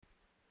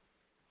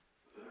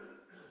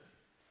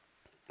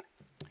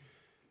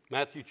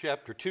Matthew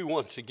chapter 2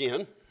 once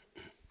again.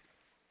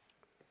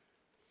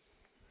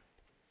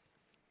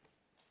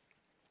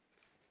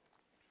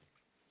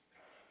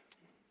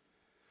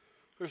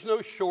 There's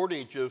no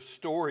shortage of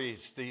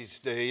stories these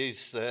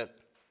days that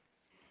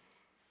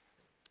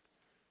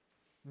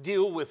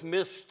deal with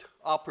missed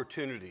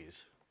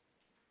opportunities.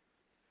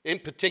 In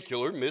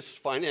particular, missed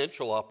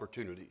financial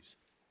opportunities.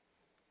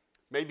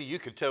 Maybe you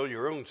could tell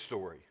your own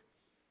story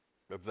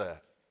of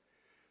that.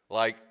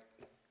 Like,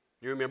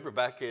 you remember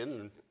back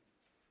in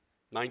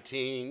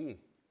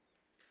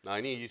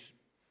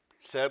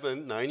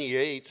 1997,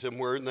 98,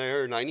 somewhere in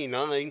there,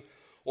 99,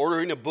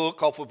 ordering a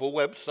book off of a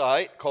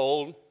website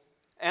called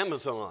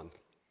Amazon,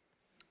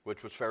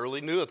 which was fairly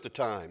new at the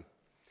time.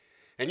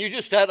 And you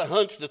just had a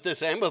hunch that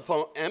this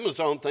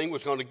Amazon thing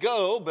was going to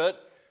go,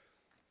 but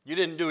you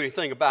didn't do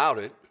anything about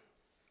it.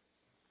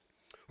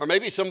 Or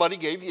maybe somebody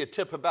gave you a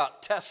tip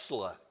about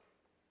Tesla.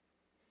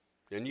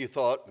 And you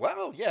thought,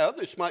 well, yeah,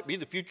 this might be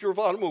the future of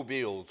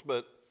automobiles,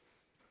 but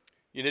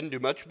you didn't do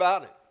much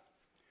about it.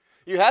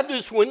 You had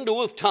this window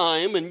of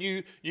time, and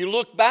you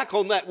look back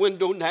on that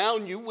window now,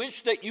 and you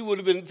wish that you would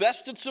have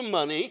invested some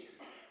money,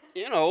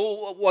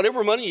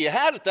 whatever money you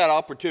had at that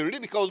opportunity,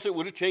 because it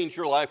would have changed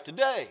your life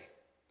today.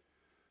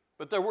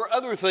 But there were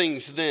other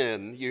things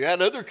then. You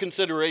had other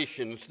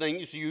considerations,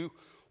 things you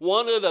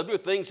wanted, other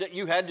things that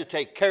you had to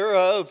take care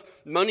of,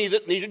 money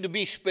that needed to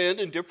be spent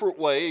in different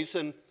ways.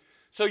 And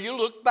so you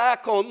look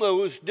back on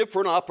those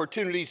different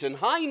opportunities in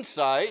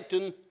hindsight,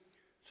 and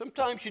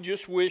sometimes you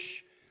just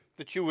wish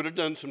that you would have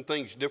done some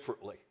things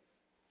differently.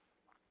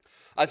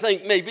 I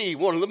think maybe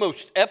one of the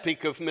most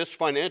epic of missed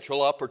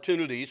financial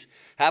opportunities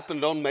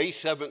happened on May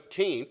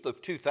 17th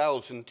of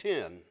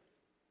 2010.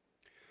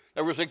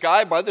 There was a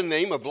guy by the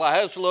name of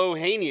Laszlo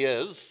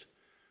Hanyecz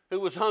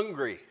who was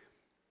hungry.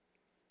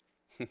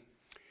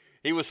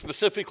 He was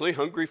specifically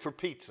hungry for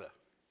pizza.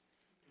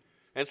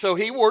 And so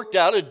he worked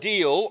out a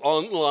deal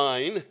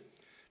online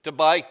to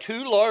buy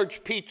 2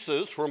 large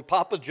pizzas from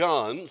Papa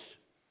John's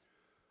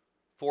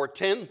for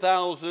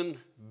 10,000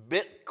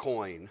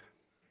 Bitcoin.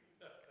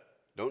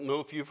 Don't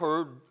know if you've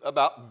heard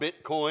about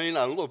Bitcoin.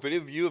 I don't know if any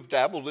of you have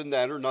dabbled in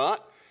that or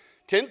not.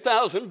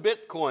 10,000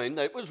 Bitcoin,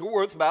 that was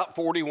worth about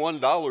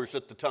 $41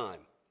 at the time.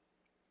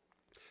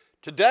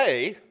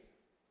 Today,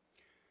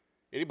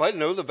 anybody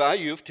know the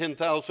value of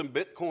 10,000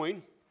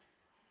 Bitcoin?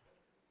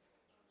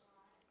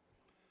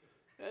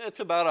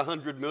 It's about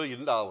 $100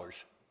 million.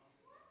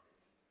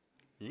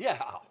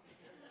 Yeah.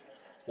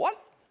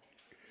 What?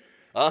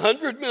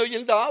 $100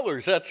 million,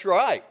 that's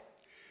right.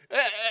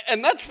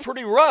 And that's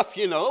pretty rough,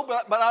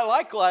 but I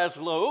like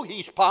Laszlo.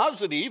 He's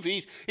positive.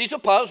 He's a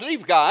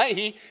positive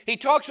guy. He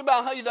talks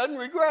about how he doesn't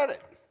regret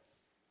it.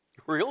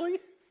 Really?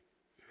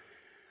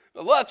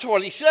 Well, that's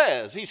what he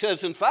says. He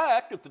says, in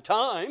fact, at the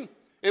time,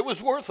 it was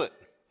worth it.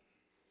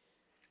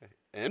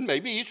 And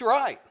maybe he's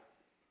right.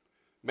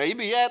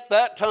 Maybe at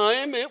that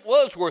time it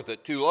was worth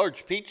it. 2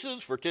 large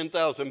pizzas for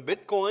 10,000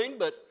 Bitcoin,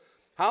 but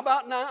how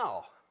about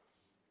now?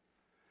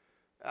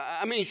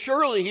 I mean,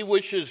 surely he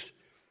wishes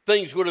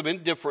things would have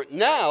been different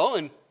now,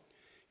 and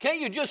can't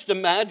you just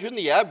imagine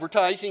the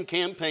advertising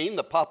campaign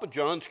that Papa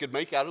John's could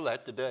make out of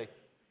that today?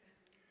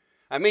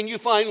 I mean, you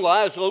find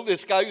Laszlo,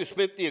 this guy who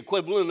spent the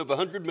equivalent of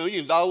 $100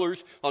 million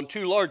on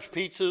 2 large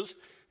pizzas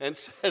and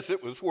says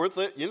it was worth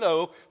it,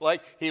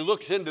 like he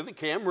looks into the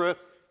camera,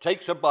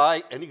 takes a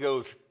bite, and he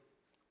goes,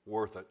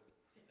 worth it.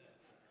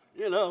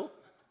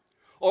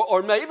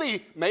 Or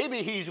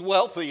maybe he's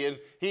wealthy and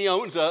he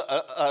owns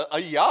a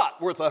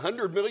yacht worth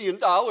 $100 million,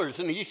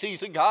 and he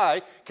sees a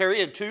guy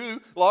carrying 2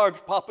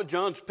 large Papa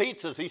John's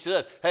pizzas. He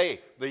says,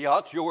 hey, the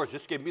yacht's yours,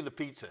 just give me the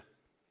pizza.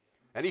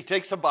 And he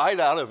takes a bite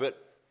out of it.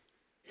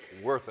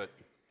 Worth it.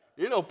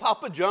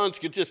 Papa John's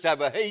could just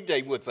have a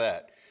heyday with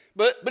that.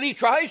 But he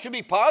tries to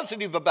be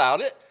positive about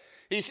it.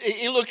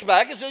 He looks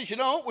back and says, it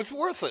was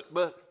worth it,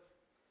 but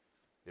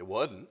it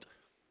wasn't.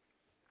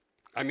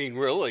 I mean,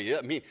 really,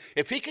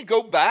 if he could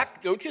go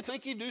back, don't you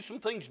think he'd do some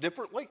things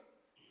differently?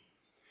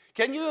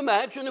 Can you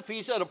imagine if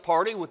he's at a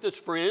party with his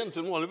friends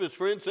and one of his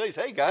friends says,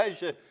 hey, guys,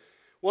 you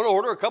want to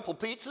order a couple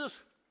pizzas?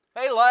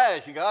 Hey,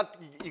 Laz, you got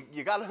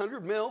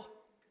 100 mil?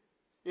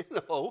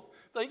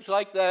 Things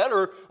like that.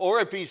 Or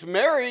if he's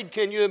married,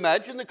 can you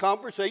imagine the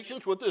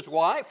conversations with his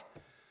wife?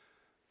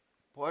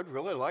 Boy, I'd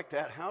really like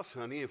that house,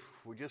 honey, if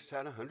we just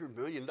had $100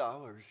 million,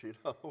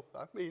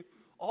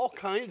 all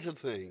kinds of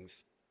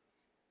things.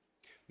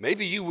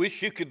 Maybe you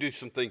wish you could do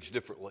some things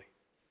differently.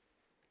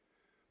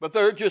 But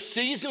there are just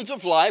seasons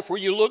of life where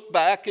you look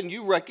back and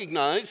you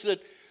recognize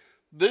that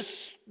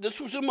this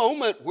was a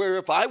moment where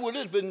if I would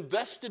have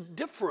invested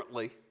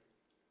differently,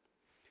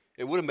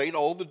 it would have made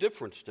all the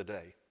difference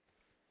today.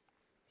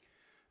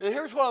 And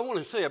here's what I want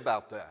to say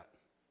about that.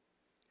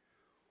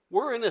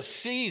 We're in a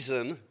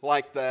season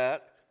like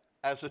that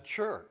as a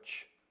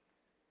church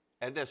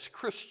and as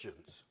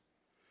Christians.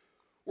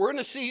 We're in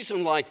a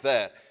season like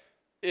that.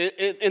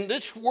 In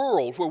this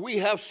world where we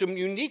have some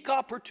unique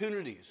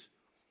opportunities,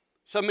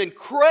 some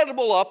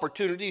incredible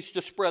opportunities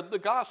to spread the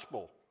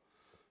gospel.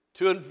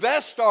 to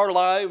invest our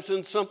lives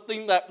in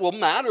something that will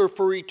matter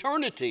for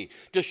eternity,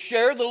 to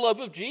share the love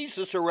of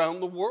Jesus around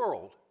the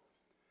world.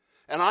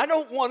 And I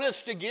don't want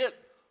us to get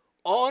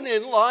on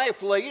in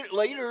life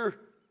later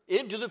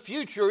into the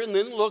future and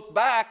then look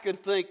back and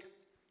think,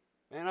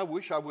 man, I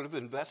wish I would have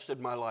invested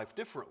my life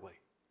differently.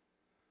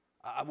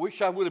 I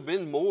wish I would have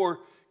been more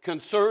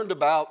concerned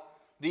about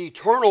the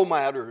eternal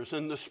matters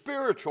and the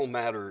spiritual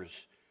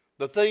matters,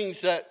 the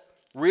things that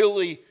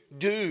really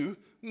do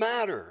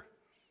matter.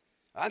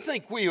 I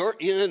think we are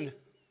in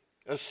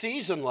a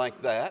season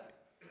like that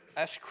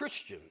as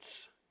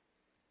Christians.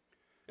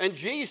 And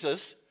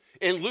Jesus,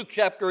 in Luke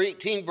chapter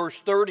 18, verse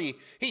 30,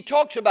 he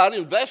talks about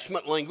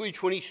investment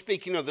language when he's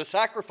speaking of the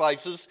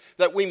sacrifices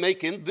that we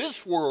make in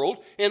this world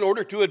in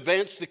order to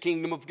advance the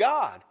kingdom of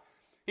God.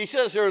 He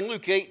says there in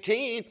Luke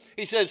 18,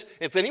 he says,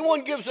 if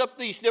anyone gives up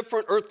these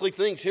different earthly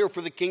things here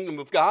for the kingdom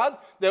of God,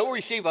 they'll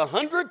receive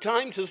 100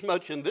 times as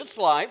much in this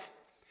life,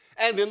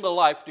 and in the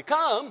life to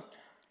come,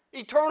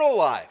 eternal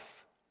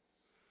life.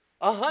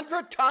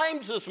 100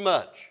 times as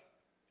much.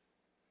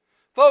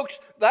 Folks,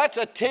 that's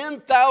a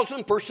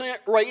 10,000%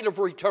 rate of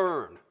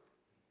return.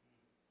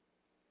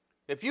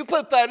 If you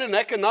put that in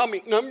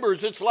economic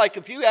numbers, it's like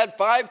if you had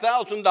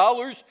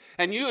 $5,000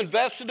 and you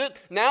invested it,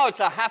 now it's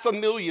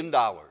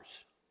 $500,000.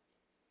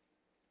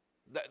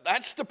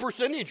 That's the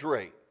percentage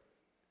rate.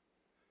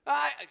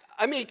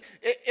 I mean,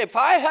 if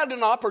I had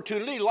an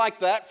opportunity like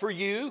that for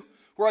you,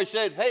 where I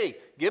said, hey,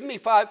 give me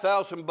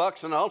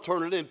 $5,000 and I'll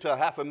turn it into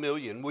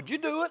 $500,000, would you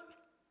do it?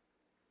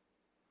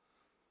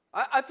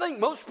 I think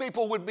most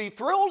people would be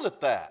thrilled at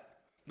that.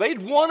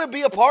 They'd want to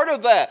be a part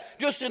of that.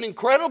 Just an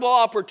incredible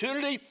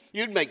opportunity.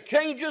 You'd make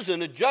changes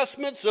and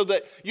adjustments so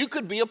that you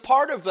could be a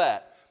part of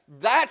that.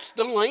 That's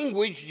the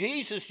language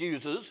Jesus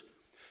uses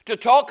to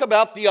talk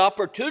about the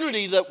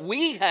opportunity that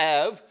we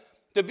have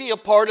to be a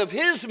part of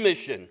his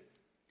mission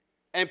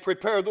and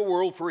prepare the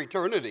world for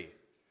eternity.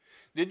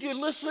 Did you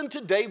listen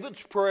to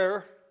David's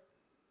prayer?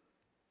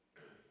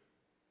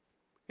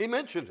 He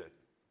mentioned it.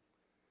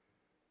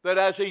 That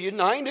as a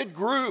united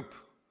group,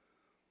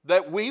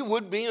 that we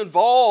would be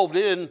involved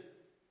in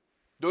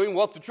doing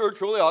what the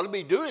church really ought to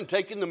be doing,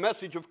 taking the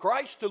message of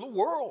Christ to the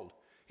world.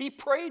 He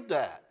prayed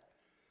that.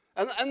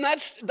 And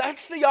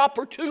that's the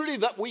opportunity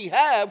that we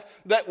have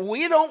that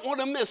we don't want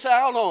to miss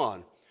out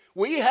on.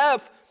 We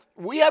have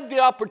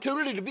the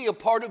opportunity to be a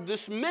part of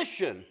this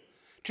mission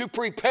to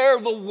prepare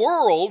the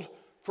world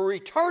for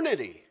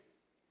eternity.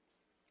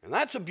 And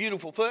that's a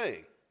beautiful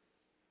thing.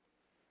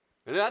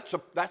 And that's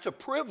a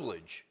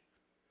privilege.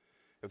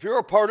 If you're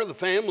a part of the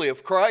family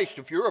of Christ,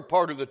 if you're a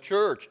part of the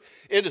church,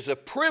 it is a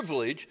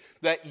privilege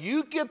that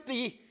you get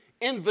the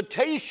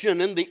invitation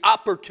and the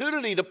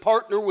opportunity to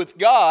partner with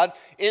God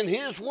in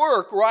his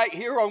work right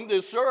here on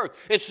this earth.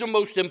 It's the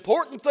most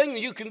important thing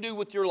that you can do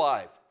with your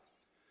life.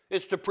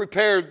 It's to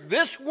prepare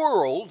this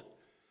world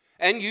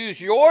and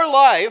use your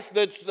life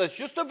that's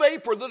just a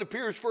vapor that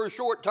appears for a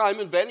short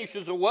time and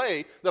vanishes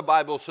away, the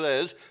Bible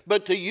says,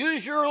 but to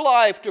use your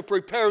life to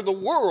prepare the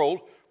world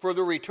for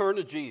the return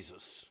of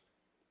Jesus.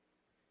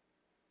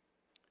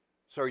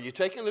 So are you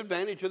taking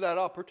advantage of that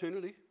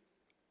opportunity?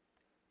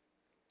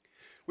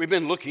 We've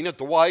been looking at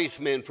the wise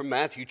men from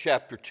Matthew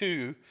chapter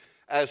 2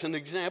 as an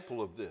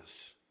example of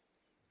this.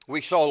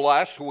 We saw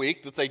last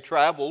week that they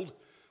traveled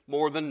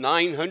more than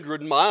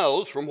 900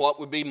 miles from what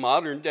would be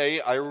modern-day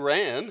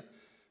Iran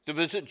to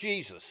visit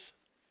Jesus.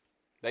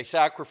 They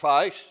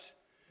sacrificed,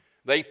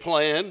 they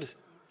planned,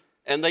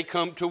 and they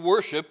come to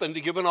worship and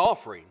to give an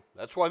offering.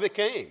 That's why they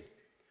came.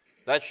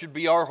 That should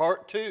be our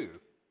heart too.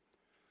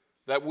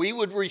 That we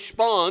would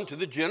respond to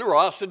the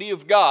generosity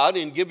of God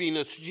in giving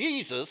us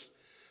Jesus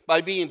by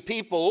being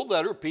people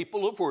that are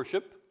people of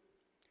worship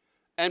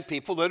and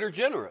people that are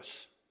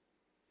generous.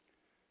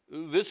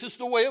 This is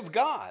the way of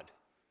God.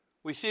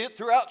 We see it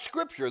throughout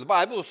Scripture. The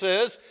Bible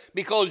says,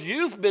 because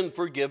you've been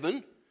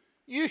forgiven,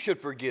 you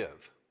should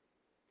forgive.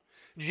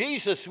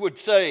 Jesus would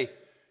say,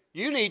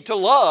 you need to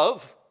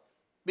love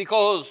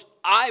because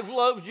I've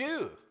loved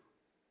you.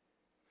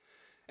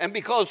 And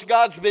because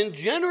God's been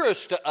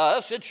generous to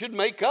us, it should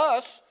make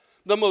us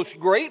the most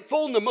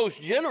grateful and the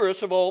most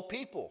generous of all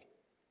people.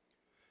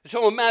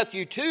 So in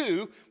Matthew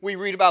 2, we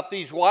read about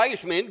these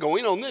wise men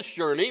going on this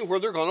journey where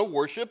they're going to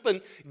worship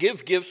and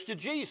give gifts to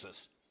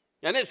Jesus.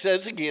 And it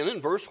says again in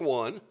verse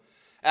 1,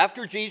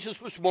 after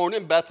Jesus was born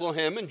in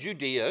Bethlehem in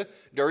Judea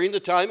during the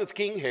time of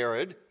King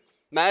Herod,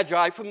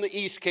 Magi from the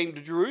east came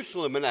to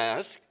Jerusalem and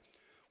asked,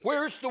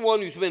 where's the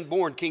one who's been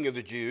born King of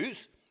the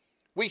Jews?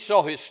 We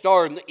saw his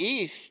star in the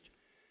east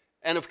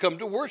and have come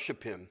to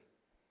worship him.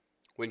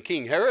 When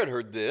King Herod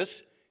heard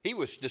this, he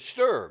was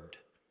disturbed,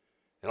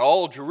 and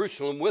all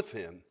Jerusalem with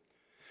him.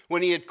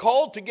 When he had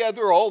called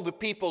together all the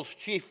people's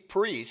chief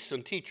priests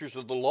and teachers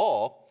of the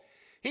law,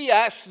 he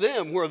asked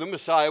them where the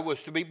Messiah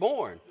was to be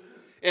born.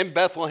 In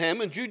Bethlehem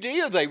in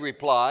Judea, they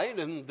replied,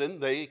 and then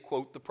they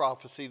quote the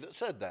prophecy that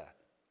said that.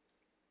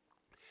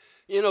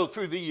 You know,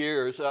 through the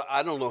years,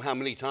 I don't know how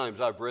many times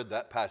I've read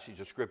that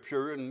passage of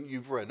Scripture, and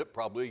you've read it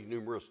probably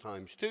numerous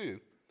times too.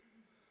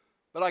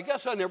 But I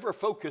guess I never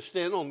focused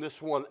in on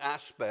this one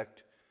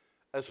aspect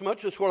as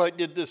much as what I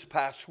did this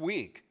past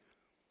week,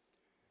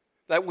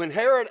 that when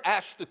Herod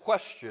asked the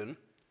question,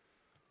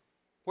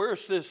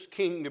 where's this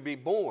king to be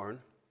born?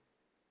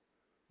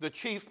 The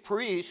chief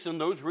priests and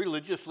those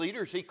religious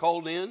leaders he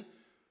called in,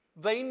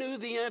 they knew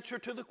the answer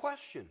to the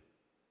question.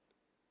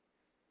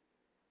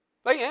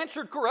 They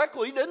answered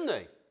correctly, didn't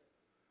they?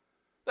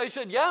 They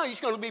said, yeah, he's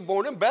going to be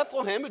born in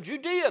Bethlehem of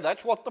Judea.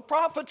 That's what the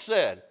prophet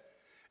said.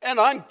 And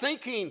I'm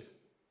thinking,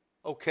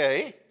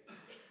 okay,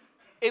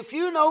 if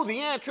you know the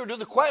answer to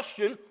the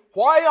question,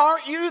 why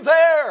aren't you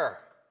there?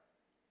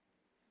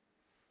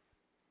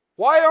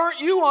 Why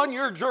aren't you on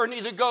your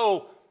journey to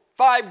go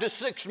 5 to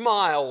 6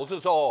 miles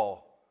is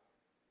all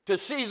to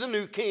see the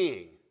new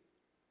king?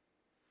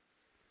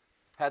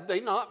 Had they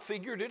not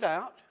figured it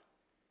out?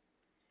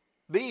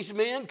 These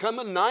men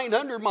coming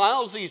 900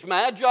 miles, these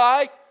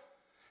magi,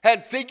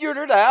 had figured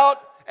it out,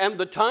 and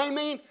the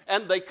timing,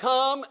 and they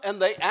come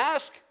and they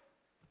ask.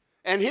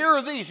 And here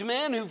are these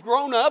men who've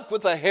grown up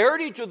with a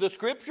heritage of the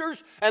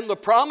scriptures and the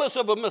promise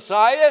of a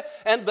Messiah,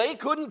 and they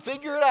couldn't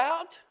figure it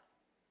out?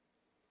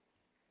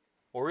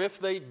 Or if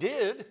they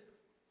did,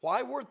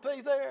 why weren't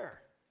they there?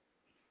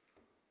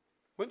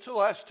 When's the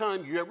last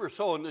time you ever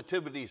saw a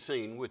nativity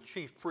scene with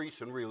chief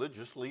priests and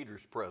religious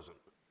leaders present?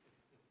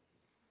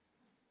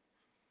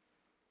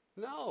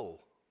 No.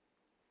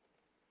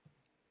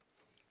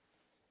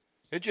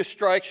 It just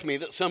strikes me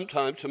that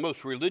sometimes the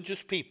most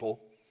religious people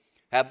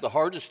have the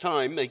hardest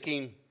time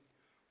making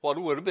what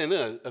would have been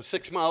a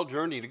 6-mile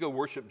journey to go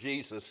worship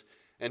Jesus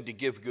and to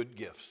give good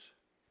gifts.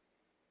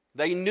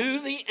 They knew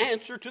the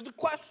answer to the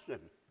question.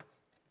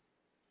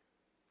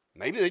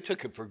 Maybe they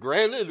took it for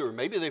granted, or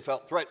maybe they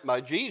felt threatened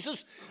by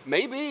Jesus.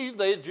 Maybe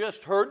they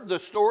just heard the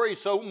story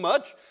so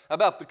much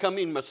about the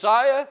coming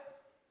Messiah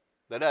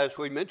that, as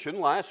we mentioned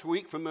last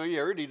week,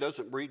 familiarity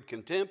doesn't breed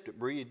contempt, it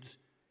breeds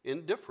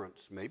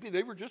indifference. Maybe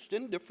they were just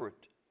indifferent.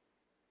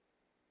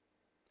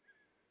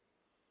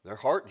 Their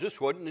heart just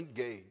wasn't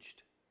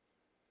engaged.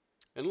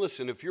 And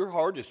listen, if your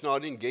heart is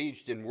not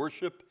engaged in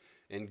worship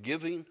and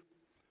giving,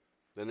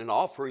 then an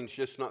offering's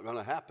just not going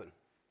to happen.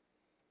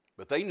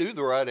 But they knew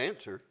the right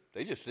answer.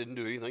 They just didn't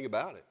do anything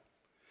about it.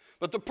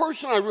 But the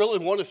person I really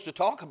want us to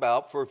talk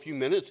about for a few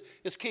minutes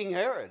is King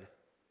Herod.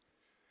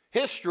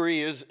 History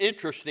is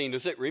interesting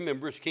as it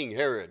remembers King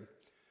Herod.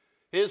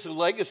 His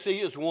legacy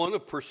is one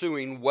of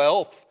pursuing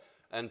wealth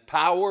and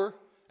power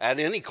at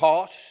any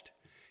cost.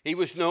 He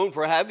was known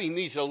for having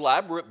these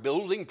elaborate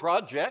building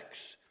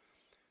projects,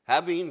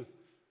 having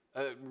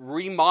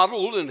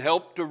remodeled and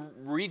helped to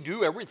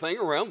redo everything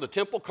around the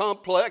temple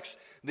complex,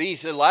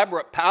 these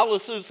elaborate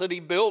palaces that he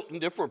built in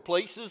different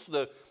places,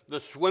 the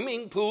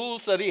swimming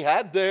pools that he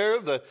had there,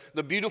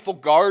 the beautiful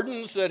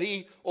gardens that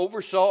he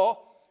oversaw.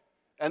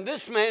 And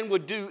this man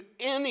would do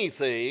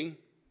anything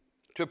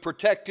to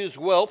protect his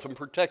wealth and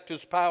protect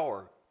his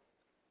power.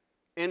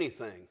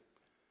 Anything.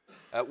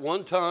 At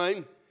one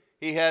time,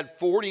 he had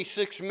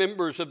 46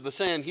 members of the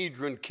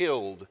Sanhedrin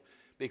killed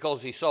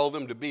because he saw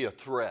them to be a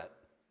threat.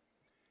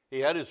 He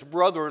had his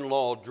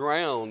brother-in-law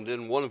drowned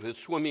in one of his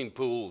swimming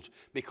pools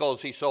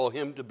because he saw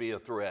him to be a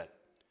threat.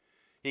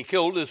 He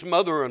killed his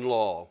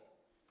mother-in-law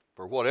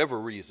for whatever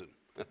reason.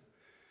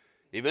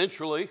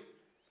 Eventually,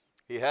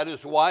 he had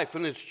his wife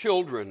and his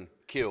children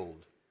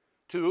killed,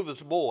 2 of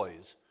his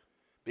boys,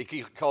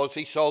 because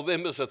he saw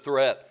them as a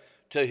threat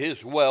to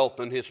his wealth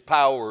and his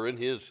power and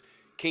his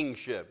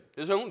kingship,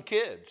 his own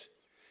kids.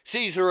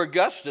 Caesar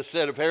Augustus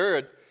said of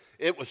Herod,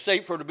 it was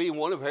safer to be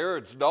one of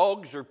Herod's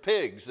dogs or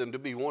pigs than to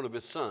be one of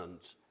his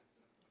sons.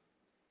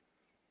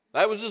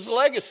 That was his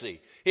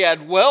legacy. He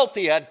had wealth,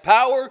 he had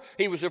power,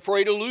 he was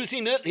afraid of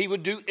losing it, he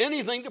would do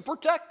anything to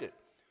protect it.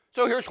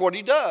 So here's what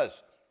he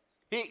does.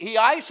 He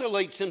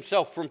isolates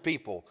himself from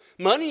people.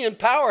 Money and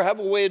power have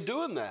a way of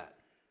doing that.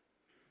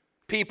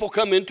 People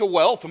come into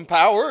wealth and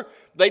power.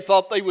 They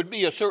thought they would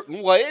be a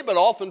certain way, but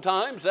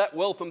oftentimes that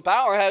wealth and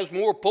power has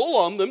more pull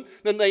on them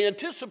than they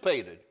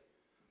anticipated.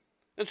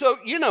 And so,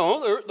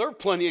 there are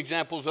plenty of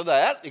examples of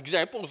that.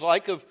 Examples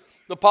like of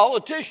the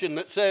politician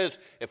that says,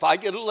 if I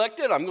get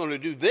elected, I'm going to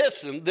do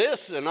this,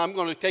 and I'm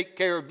going to take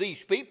care of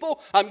these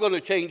people. I'm going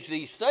to change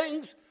these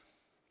things.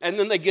 And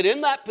then they get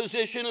in that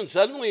position, and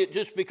suddenly it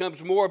just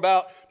becomes more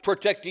about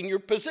protecting your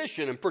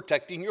position and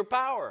protecting your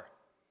power.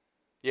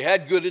 You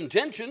had good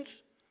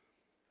intentions,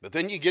 but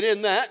then you get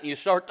in that and you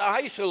start to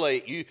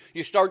isolate.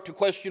 You start to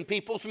question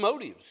people's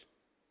motives.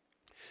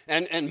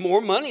 And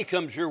more money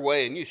comes your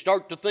way, and you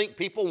start to think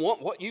people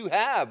want what you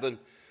have. And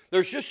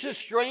there's just this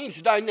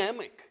strange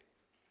dynamic.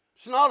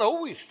 It's not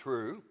always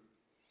true,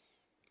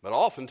 but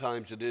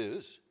oftentimes it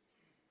is.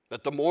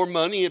 That the more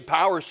money and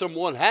power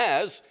someone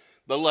has,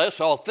 the less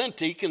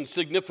authentic and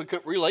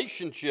significant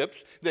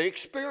relationships they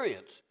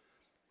experience.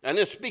 And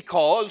it's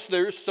because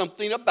there's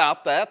something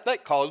about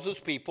that causes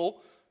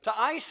people to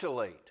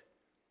isolate.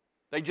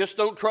 They just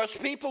don't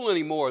trust people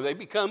anymore. They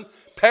become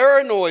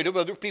paranoid of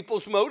other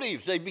people's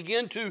motives. They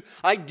begin to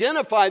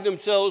identify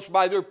themselves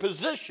by their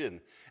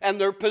position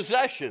and their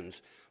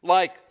possessions.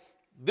 Like,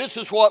 this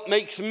is what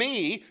makes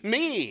me,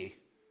 me,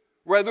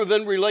 rather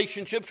than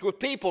relationships with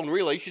people and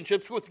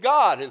relationships with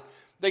God. And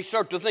They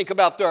start to think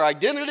about their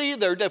identity,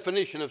 their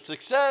definition of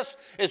success.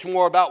 It's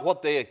more about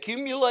what they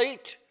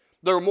accumulate.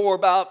 They're more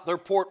about their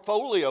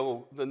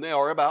portfolio than they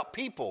are about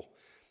people.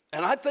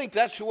 And I think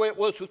that's the way it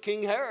was with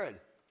King Herod.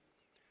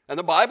 And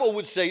the Bible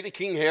would say to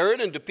King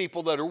Herod and to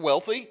people that are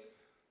wealthy,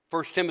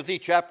 1 Timothy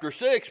chapter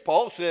 6,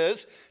 Paul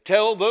says,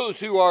 tell those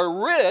who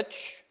are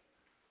rich.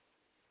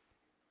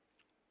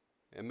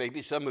 And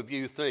maybe some of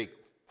you think,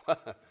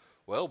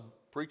 well,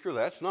 preacher,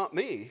 that's not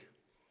me.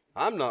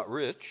 I'm not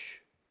rich.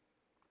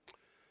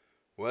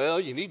 Well,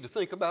 you need to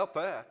think about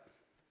that.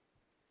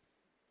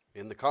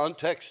 In the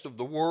context of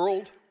the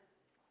world,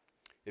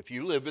 if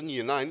you live in the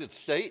United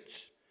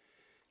States,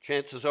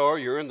 chances are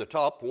you're in the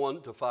top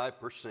 1 to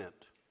 5%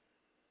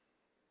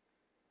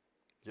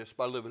 just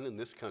by living in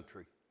this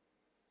country.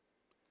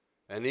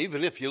 And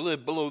even if you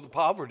live below the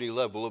poverty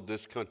level of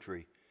this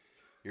country,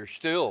 you're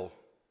still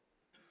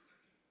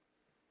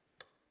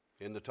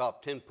in the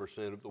top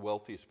 10% of the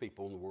wealthiest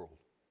people in the world,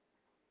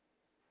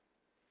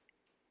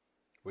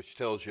 which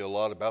tells you a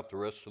lot about the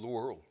rest of the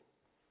world.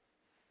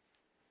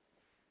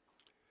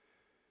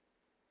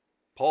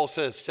 Paul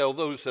says, tell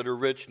those that are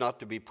rich not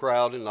to be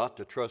proud and not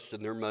to trust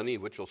in their money,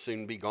 which will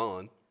soon be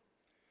gone.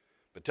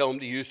 But tell them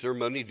to use their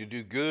money to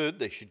do good.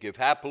 They should give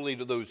happily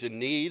to those in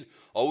need,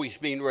 always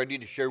being ready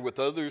to share with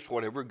others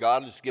whatever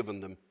God has given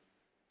them.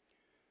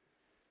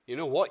 You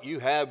know, what you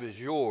have is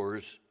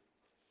yours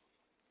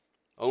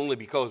only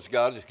because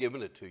God has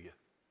given it to you.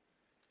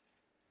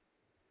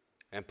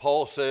 And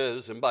Paul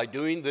says, and by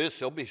doing this,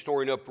 they'll be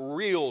storing up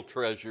real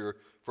treasure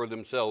for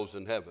themselves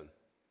in heaven.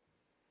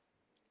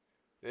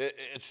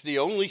 It's the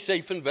only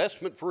safe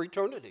investment for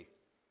eternity.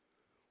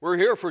 We're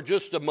here for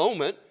just a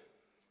moment,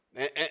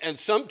 and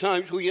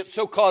sometimes we get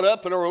so caught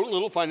up in our own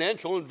little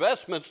financial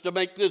investments to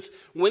make this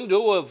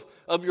window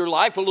of your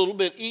life a little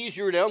bit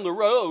easier down the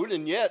road,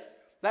 and yet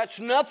that's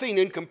nothing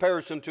in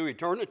comparison to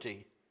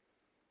eternity.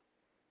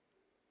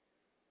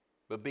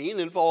 But being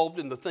involved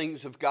in the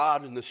things of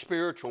God and the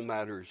spiritual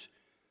matters,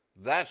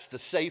 that's the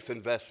safe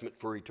investment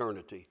for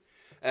eternity.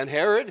 And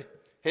Herod,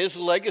 his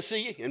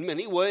legacy in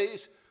many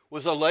ways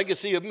was a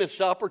legacy of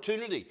missed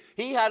opportunity.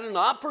 He had an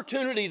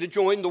opportunity to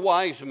join the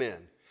wise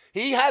men.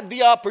 He had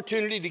the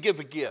opportunity to give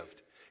a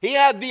gift. He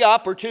had the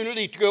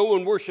opportunity to go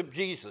and worship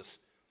Jesus,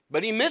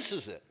 but he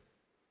misses it.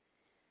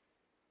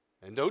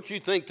 And don't you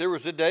think there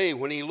was a day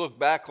when he looked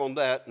back on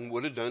that and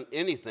would have done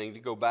anything to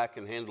go back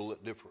and handle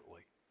it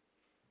differently?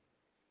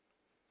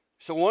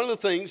 So one of the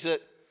things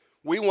that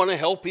we want to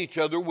help each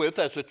other with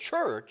as a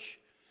church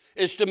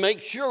is to make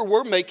sure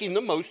we're making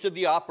the most of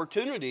the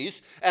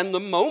opportunities and the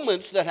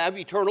moments that have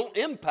eternal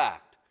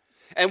impact.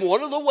 And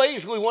one of the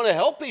ways we want to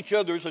help each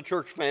other as a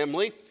church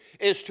family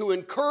is to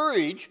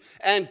encourage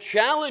and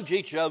challenge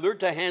each other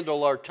to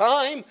handle our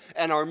time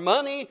and our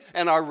money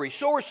and our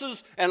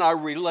resources and our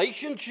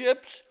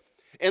relationships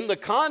in the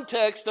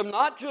context of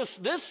not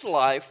just this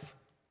life,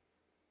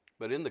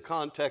 but in the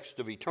context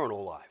of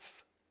eternal life.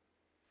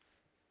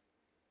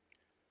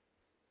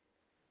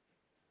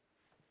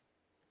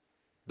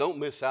 Don't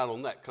miss out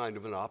on that kind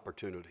of an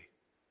opportunity.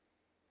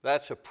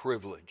 That's a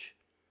privilege.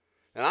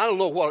 And I don't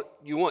know what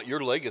you want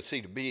your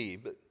legacy to be,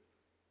 but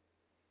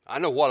I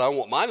know what I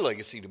want my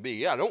legacy to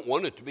be. I don't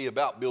want it to be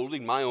about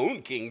building my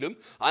own kingdom.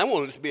 I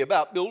want it to be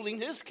about building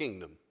his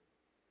kingdom.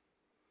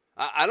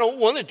 I don't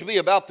want it to be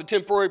about the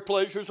temporary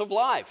pleasures of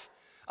life.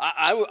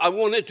 I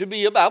want it to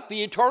be about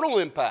the eternal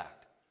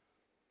impact.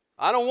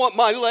 I don't want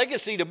my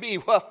legacy to be,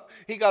 well,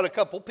 he got a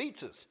couple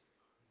pizzas.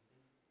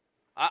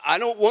 I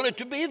don't want it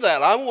to be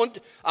that. I want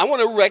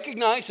to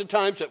recognize the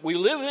times that we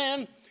live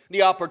in,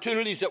 the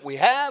opportunities that we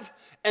have,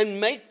 and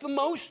make the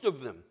most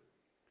of them.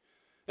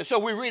 And so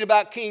we read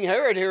about King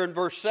Herod here in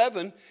verse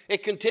 7.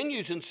 It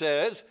continues and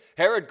says,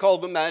 Herod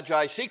called the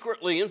Magi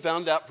secretly and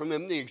found out from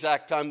him the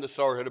exact time the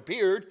star had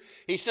appeared.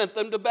 He sent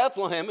them to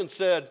Bethlehem and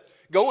said,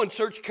 go and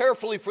search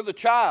carefully for the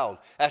child.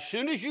 As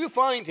soon as you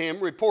find him,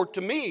 report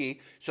to me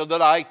so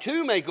that I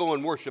too may go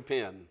and worship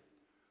him.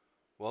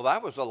 Well,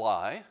 that was a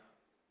lie.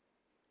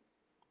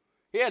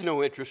 He had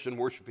no interest in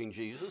worshiping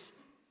Jesus.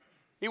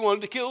 He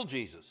wanted to kill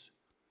Jesus.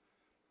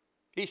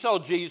 He saw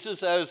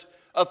Jesus as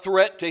a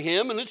threat to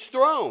him and his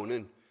throne.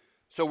 And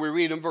so we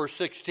read in verse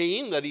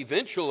 16 that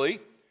eventually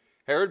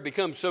Herod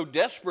becomes so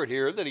desperate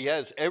here that he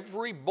has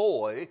every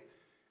boy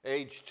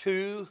aged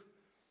 2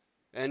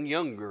 and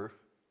younger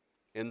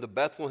in the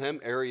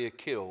Bethlehem area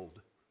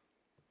killed,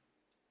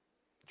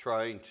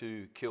 trying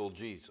to kill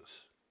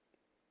Jesus.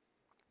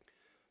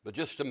 But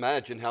just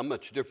imagine how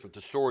much different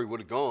the story would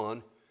have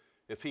gone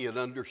if he had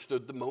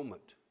understood the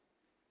moment.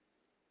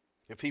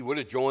 If he would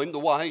have joined the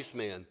wise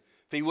men.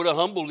 If he would have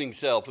humbled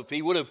himself. If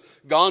he would have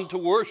gone to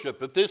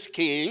worship. If this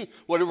king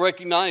would have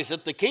recognized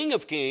that the King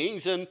of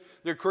Kings and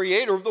the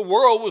creator of the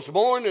world was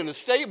born in a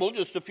stable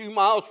just a few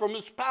miles from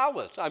his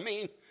palace. I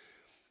mean,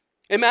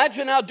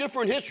 imagine how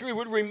different history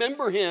would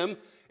remember him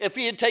if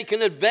he had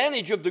taken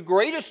advantage of the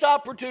greatest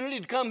opportunity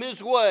to come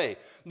his way.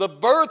 The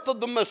birth of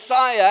the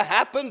Messiah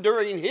happened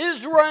during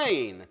his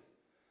reign.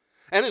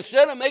 And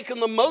instead of making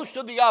the most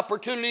of the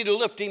opportunity to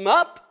lift him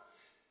up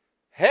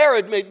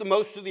Herod made the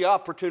most of the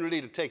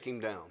opportunity to take him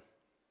down.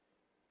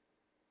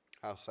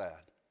 How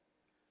sad.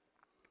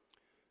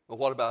 Well,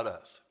 what about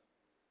us?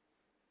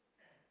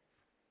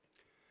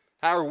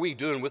 How are we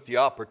doing with the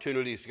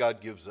opportunities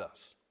God gives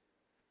us?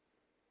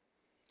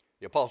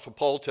 The Apostle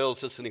Paul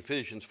tells us in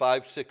Ephesians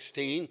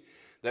 5:16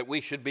 that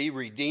we should be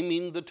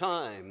redeeming the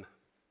time.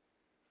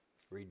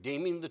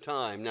 Redeeming the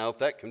time. Now, if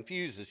that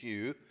confuses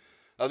you,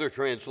 other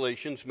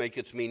translations make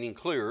its meaning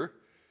clearer.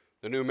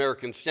 The New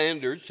American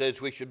Standard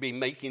says we should be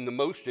making the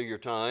most of your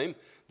time.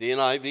 The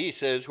NIV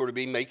says we're to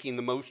be making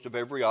the most of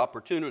every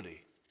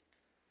opportunity.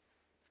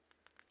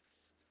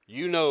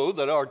 You know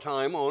that our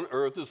time on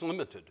earth is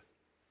limited.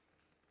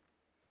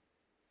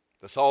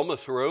 The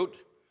psalmist wrote,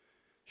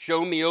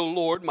 "Show me, O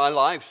Lord, my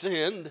life's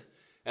end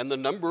and the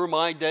number of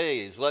my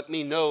days. Let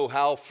me know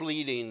how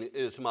fleeting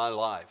is my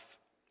life."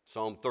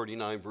 Psalm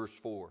 39, verse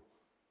 4.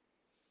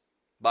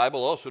 The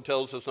Bible also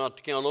tells us not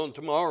to count on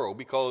tomorrow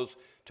because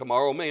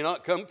tomorrow may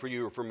not come for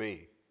you or for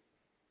me.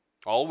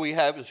 All we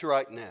have is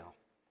right now.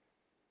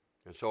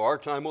 And so our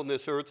time on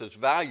this earth is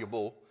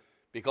valuable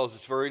because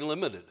it's very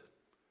limited.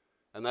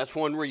 And that's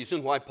one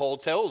reason why Paul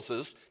tells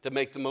us to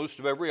make the most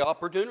of every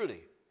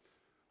opportunity.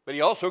 But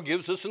he also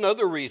gives us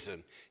another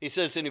reason. He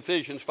says in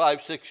Ephesians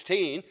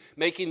 5:16,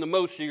 making the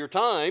most of your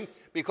time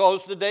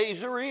because the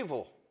days are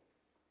evil.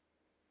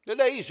 The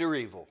days are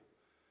evil.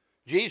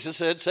 Jesus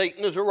said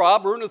Satan is a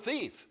robber and a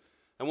thief.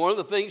 And one of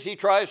the things he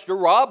tries to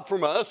rob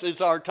from us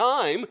is our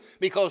time,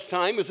 because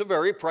time is a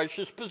very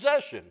precious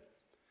possession.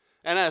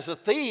 And as a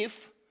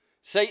thief,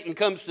 Satan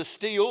comes to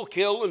steal,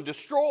 kill, and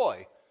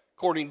destroy,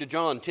 according to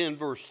John 10,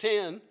 verse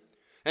 10.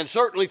 And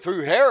certainly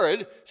through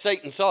Herod,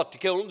 Satan sought to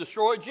kill and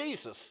destroy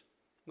Jesus,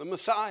 the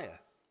Messiah.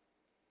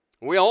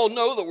 We all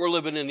know that we're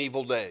living in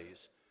evil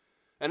days.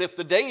 And if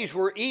the days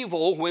were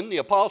evil when the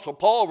Apostle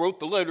Paul wrote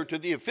the letter to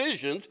the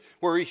Ephesians,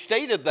 where he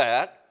stated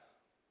that,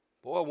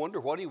 boy, I wonder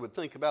what he would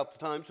think about the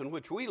times in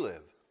which we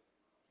live.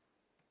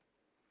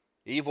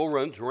 Evil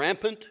runs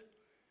rampant.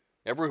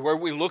 Everywhere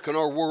we look in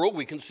our world,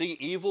 we can see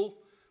evil.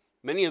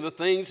 Many of the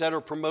things that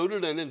are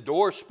promoted and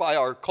endorsed by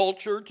our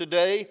culture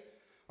today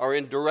are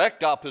in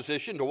direct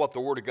opposition to what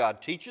the Word of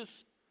God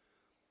teaches.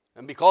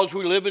 And because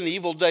we live in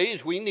evil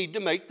days, we need to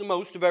make the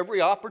most of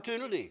every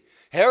opportunity.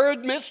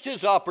 Herod missed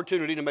his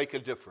opportunity to make a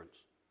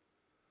difference.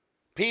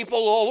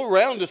 People all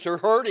around us are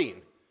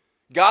hurting.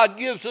 God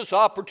gives us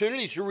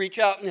opportunities to reach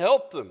out and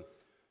help them,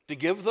 to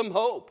give them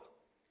hope.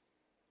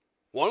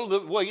 One of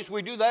the ways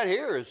we do that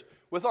here is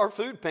with our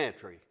food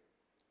pantry.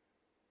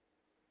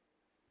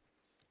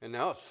 And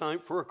now it's time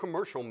for a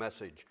commercial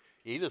message.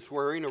 Edith's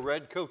wearing a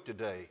red coat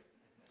today.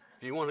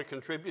 If you want to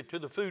contribute to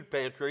the food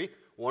pantry,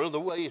 one of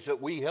the ways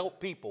that we help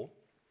people,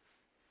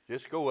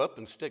 just go up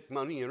and stick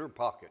money in her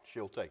pocket.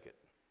 She'll take it.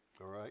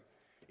 All right?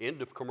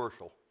 End of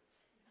commercial.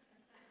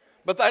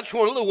 But that's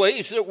one of the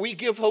ways that we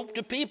give hope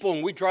to people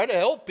and we try to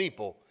help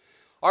people.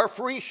 Our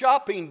free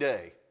shopping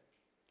day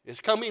is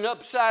coming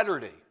up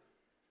Saturday.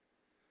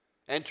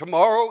 And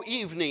tomorrow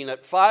evening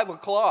at 5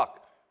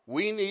 o'clock,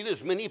 we need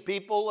as many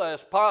people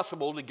as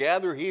possible to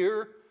gather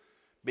here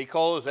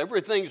because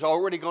everything's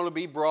already going to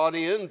be brought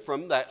in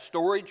from that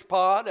storage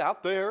pod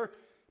out there.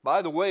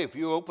 By the way, if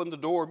you open the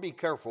door, be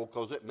careful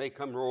because it may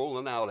come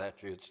rolling out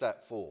at you. It's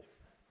that full.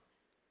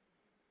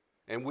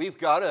 And we've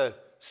got to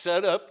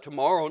set up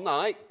tomorrow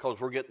night because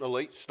we're getting a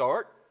late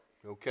start,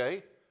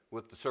 okay,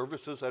 with the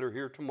services that are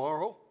here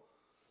tomorrow.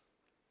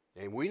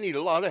 And we need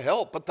a lot of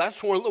help, but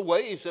that's one of the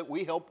ways that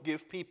we help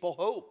give people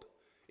hope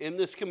in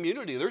this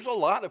community. There's a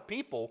lot of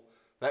people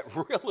that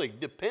really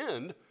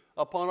depend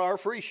upon our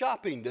free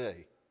shopping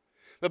day.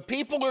 But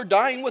people are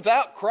dying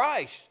without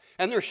Christ,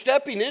 and they're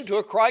stepping into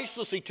a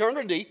Christless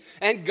eternity,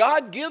 and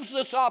God gives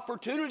us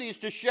opportunities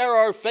to share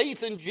our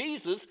faith in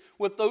Jesus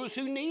with those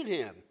who need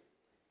Him.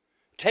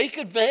 Take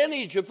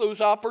advantage of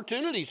those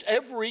opportunities.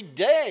 Every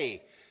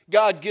day,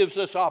 God gives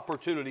us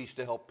opportunities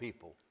to help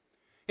people.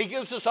 He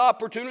gives us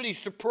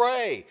opportunities to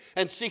pray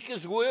and seek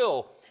His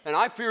will. And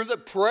I fear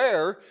that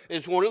prayer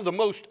is one of the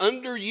most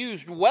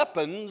underused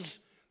weapons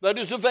that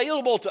is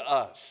available to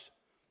us.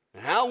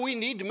 And how we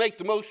need to make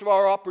the most of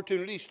our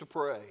opportunities to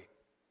pray.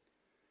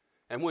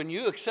 And when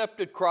you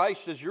accepted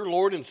Christ as your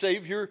Lord and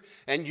Savior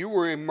and you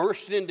were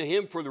immersed into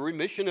Him for the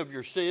remission of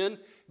your sin,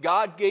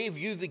 God gave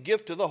you the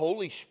gift of the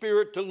Holy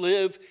Spirit to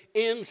live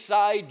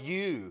inside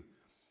you.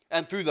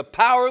 And through the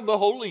power of the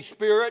Holy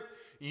Spirit,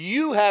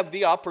 you have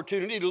the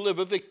opportunity to live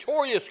a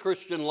victorious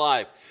Christian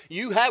life.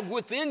 You have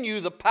within you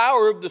the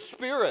power of the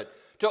Spirit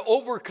to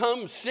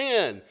overcome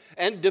sin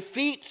and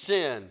defeat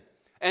sin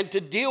and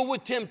to deal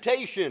with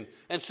temptation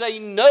and say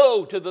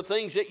no to the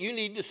things that you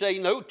need to say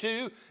no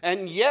to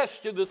and yes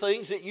to the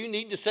things that you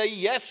need to say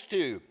yes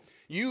to.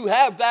 You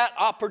have that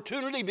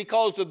opportunity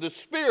because of the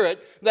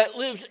Spirit that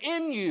lives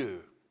in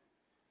you.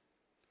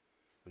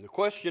 And the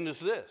question is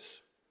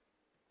this: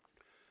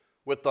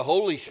 with the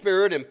Holy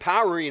Spirit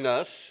empowering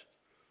us,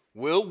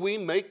 will we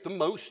make the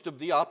most of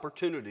the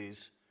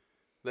opportunities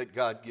that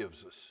God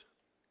gives us?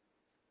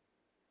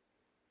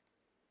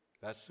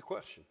 That's the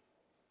question.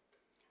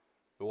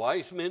 The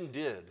wise men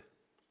did.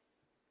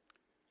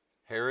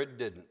 Herod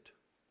didn't.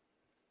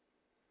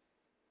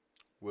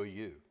 Will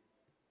you?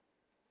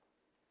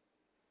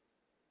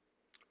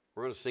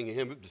 We're going to sing a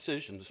hymn of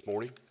decision this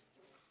morning.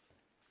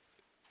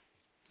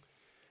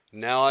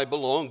 Now I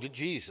belong to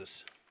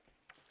Jesus.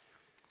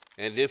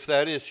 And if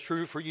that is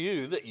true for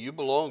you, that you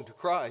belong to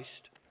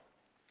Christ,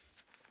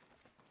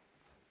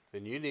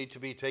 then you need to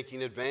be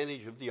taking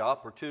advantage of the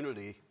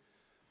opportunity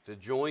to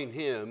join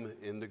him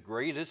in the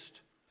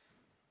greatest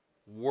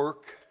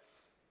work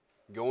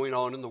going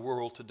on in the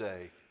world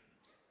today,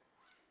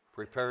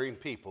 preparing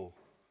people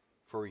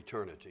for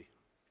eternity.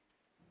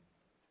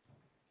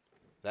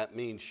 That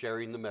means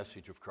sharing the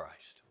message of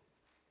Christ.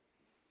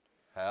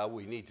 How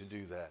we need to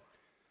do that.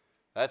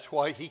 That's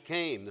why he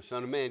came. The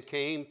Son of Man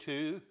came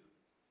to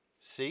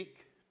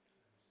seek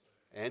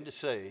and to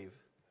save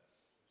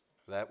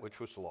that which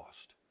was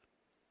lost.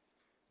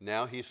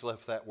 Now he's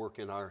left that work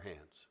in our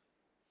hands.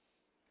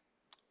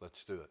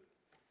 Let's do it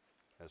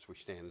as we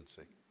stand and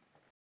sing.